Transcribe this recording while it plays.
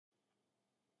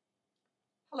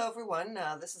Hello, everyone.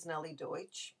 This is Nellie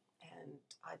Deutsch, and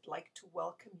I'd like to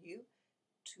welcome you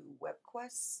to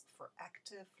WebQuest for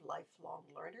Active Lifelong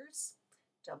Learners,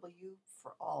 W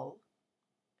for All.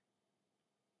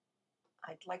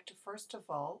 I'd like to first of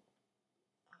all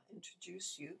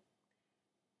introduce you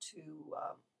to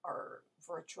our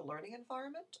virtual learning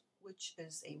environment, which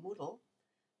is a Moodle.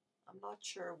 I'm not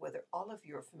sure whether all of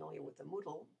you are familiar with the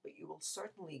Moodle, but you will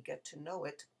certainly get to know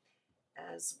it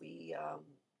as we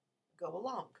go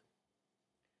along.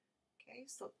 Okay,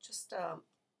 so just a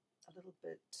little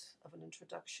bit of an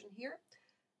introduction here.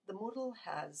 The Moodle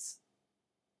has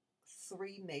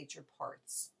three major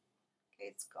parts. Okay,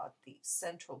 it's got the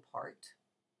central part,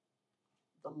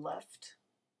 the left,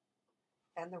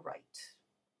 and the right.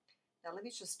 Now let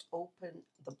me just open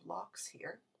the blocks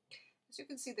here. As you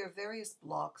can see, there are various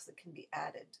blocks that can be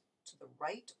added to the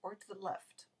right or to the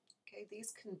left. Okay,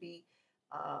 these can be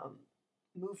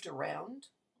moved around.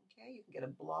 Okay, you can get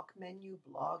a block menu,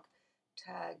 blog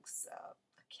tags, a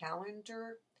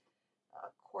calendar,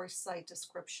 course site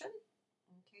description,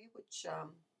 okay, which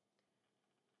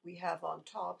we have on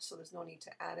top, so there's no need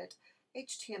to add it.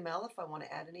 HTML if I want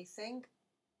to add anything.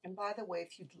 And by the way,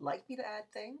 if you'd like me to add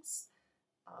things,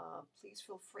 please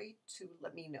feel free to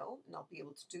let me know, and I'll be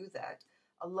able to do that.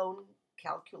 A loan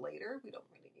calculator, we don't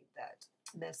really need that.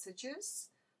 Messages,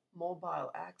 mobile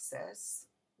access,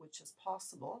 which is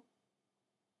possible.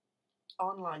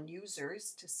 Online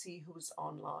users to see who's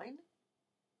online.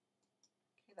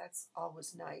 Okay, that's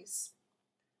always nice.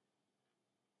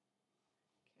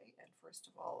 Okay, and first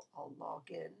of all, I'll log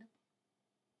in,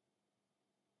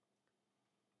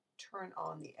 turn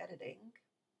on the editing,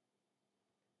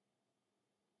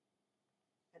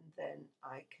 and then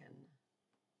I can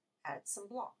add some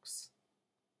blocks.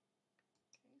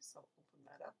 Okay, so open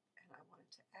that up, and I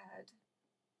wanted to add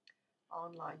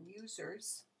online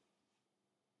users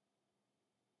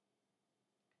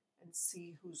and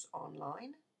see who's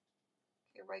online.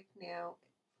 Okay, right now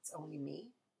it's only me.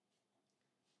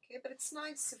 Okay, but it's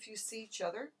nice if you see each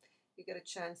other. You get a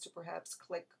chance to perhaps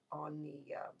click on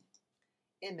the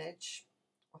image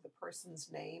or the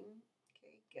person's name.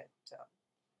 Okay, get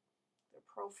their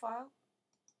profile.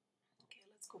 Okay,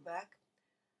 let's go back.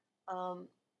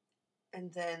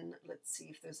 And then let's see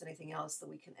if there's anything else that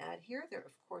we can add here. There are,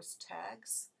 of course,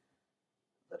 tags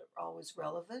that are always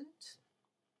relevant.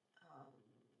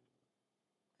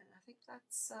 And I think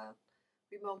that's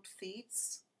remote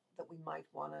feeds that we might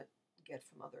want to get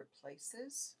from other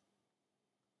places.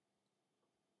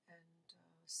 And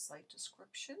site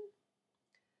description.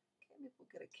 Okay, maybe we'll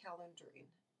get a calendar in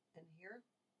here.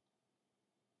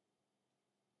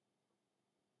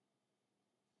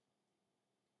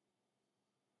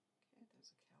 Okay,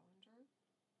 there's a calendar.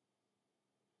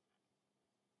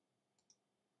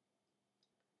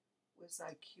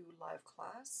 WizIQ live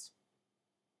class.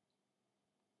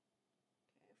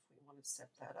 Okay, if we want to set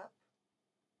that up.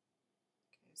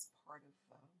 Okay, as part of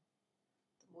the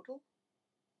Moodle.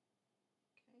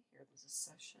 Okay, here there's a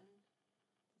session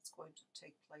that's going to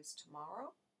take place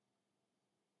tomorrow.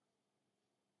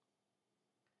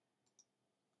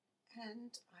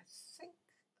 And I think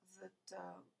that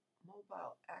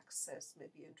mobile access may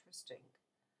be interesting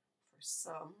for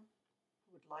some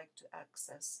who would like to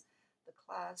access the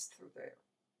class through their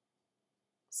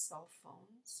cell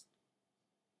phones.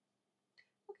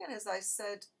 Again, as I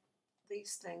said,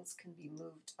 these things can be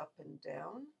moved up and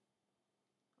down.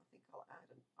 I think I'll add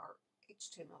our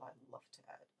HTML I'd love to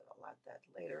add, but I'll add that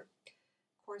later.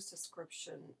 Course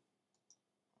description,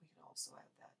 we can also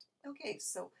add that. Okay,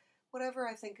 so whatever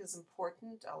I think is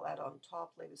important, I'll add on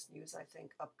top. Latest news, I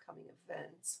think, upcoming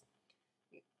events.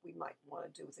 We might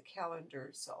want to do with the calendar,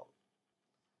 so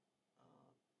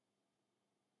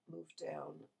move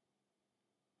down.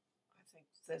 I think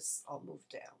this I'll move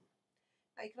down.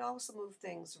 Now you can also move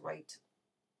things right,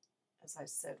 as I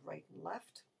said, right and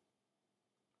left.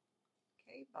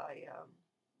 Okay, okay, I'll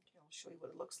show you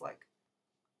what it looks like,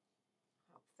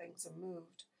 how things are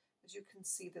moved. As you can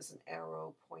see, there's an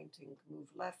arrow pointing move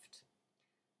left,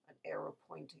 an arrow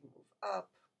pointing move up,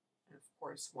 and of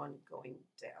course one going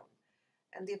down.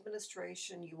 And the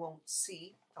administration you won't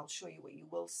see. I'll show you what you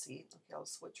will see. Okay, I'll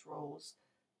switch roles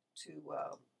to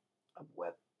a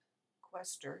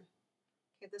WebQuester.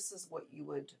 Okay, this is what you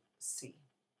would see.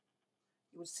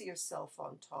 You would see yourself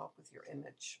on top with your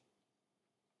image.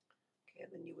 Okay,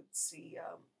 and then you would see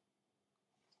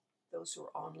those who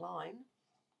are online.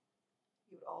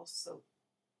 You would also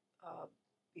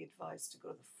be advised to go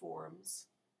to the forums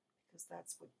because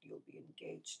that's what you'll be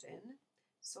engaged in.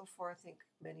 So far, I think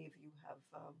many of you have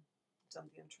done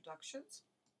the introductions.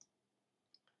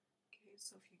 Okay,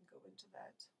 so if you can go into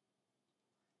that.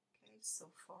 Okay,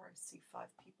 so far I see 5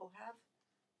 people have.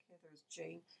 Okay, there's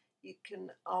Jane. You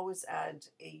can always add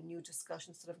a new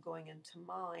discussion instead of going into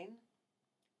mine.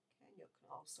 Okay, and you can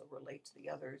also relate to the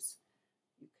others.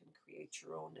 You can create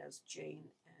your own as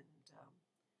Jane and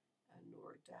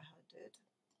Noordaha did.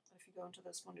 If you go into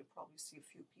this one, you'll probably see a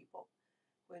few people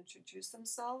who introduce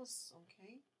themselves.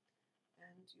 Okay,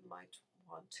 and you might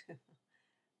want to.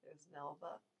 There's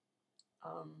Nelba.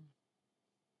 Okay,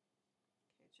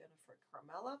 Jennifer,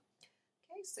 Carmela.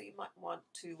 Okay, so you might want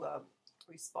to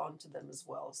respond to them as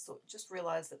well. So just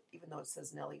realize that even though it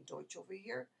says Nellie Deutsch over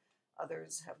here,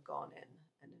 others have gone in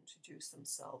and introduced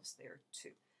themselves there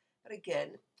too. But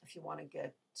again, if you want to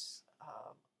get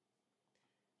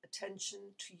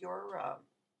attention to your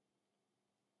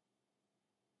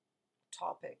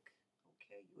topic,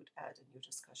 okay, you would add a new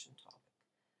discussion topic.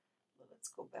 Well, let's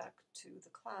go back to the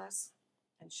class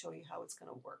and show you how it's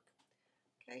going to work.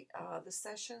 Okay, the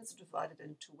sessions are divided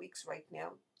into weeks. Right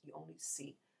now, you only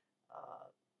see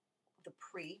the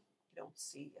pre. You don't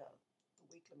see the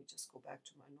week. Let me just go back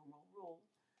to my normal rule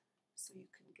so you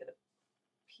can get a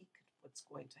peek at what's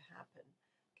going to happen.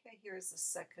 Okay, here's the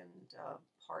second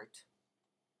part.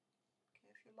 Okay,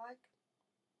 if you like.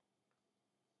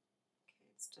 Okay,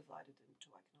 it's divided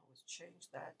into, I can always change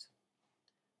that.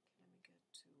 Okay, let me get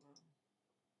to,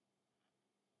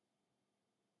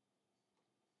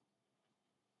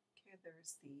 okay,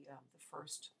 there's the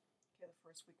first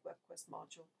week WebQuest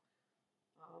module.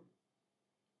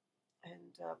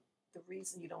 The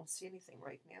reason you don't see anything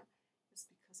right now is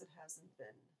because it hasn't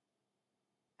been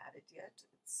added yet.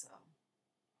 It's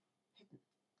hidden.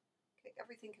 Okay,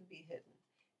 everything can be hidden.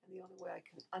 And the only way I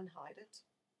can unhide it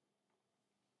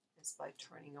is by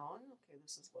turning on. Okay,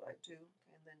 this is what I do.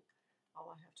 Okay, and then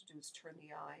all I have to do is turn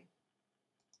the eye.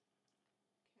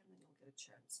 Okay, and then you'll get a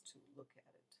chance to look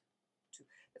at it too.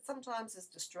 But sometimes it's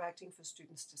distracting for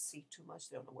students to see too much.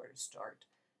 They don't know where to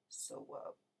start. So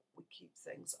we keep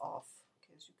things off.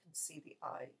 Okay, as you can see, the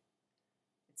eye,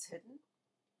 it's hidden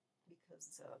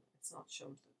because it's not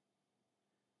shown to the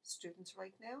students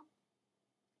right now.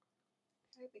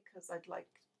 Okay, because I'd like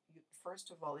you to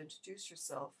first of all introduce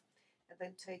yourself and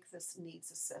then take this needs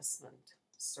assessment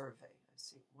survey. I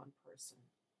see one person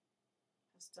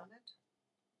has done it.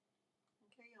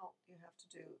 Okay, all you have to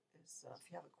do is, if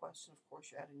you have a question, of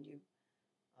course, you add a new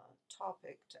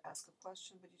topic to ask a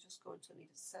question, but you just go into the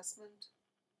needs assessment.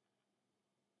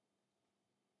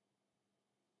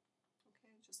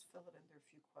 Okay, just fill it in. There are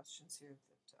a few questions here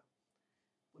that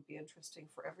would be interesting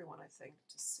for everyone, I think,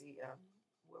 to see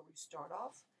where we start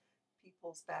off,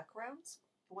 people's backgrounds.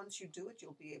 Once you do it,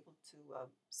 you'll be able to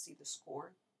see the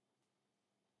score.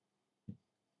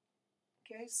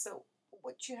 Okay, so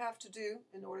what you have to do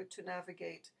in order to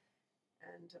navigate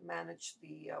and manage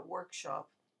the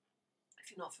workshop, if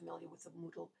you're not familiar with the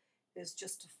Moodle, is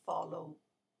just to follow,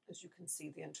 as you can see,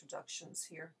 the introductions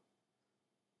here.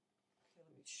 Okay,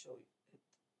 let me show you it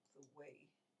the way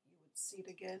you would see it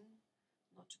again,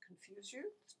 not to confuse you.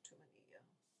 There's too many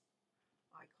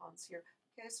icons here.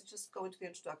 Okay, so just go into the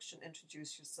introduction,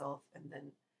 introduce yourself, and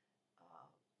then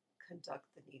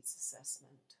conduct the needs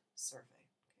assessment survey.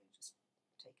 Okay, just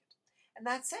take it. And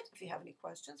that's it. If you have any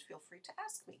questions, feel free to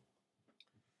ask me.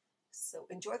 So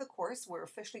enjoy the course. We're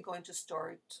officially going to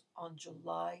start on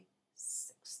July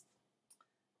 6th.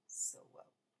 So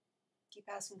keep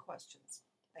asking questions.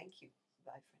 Thank you.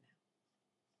 Bye for now.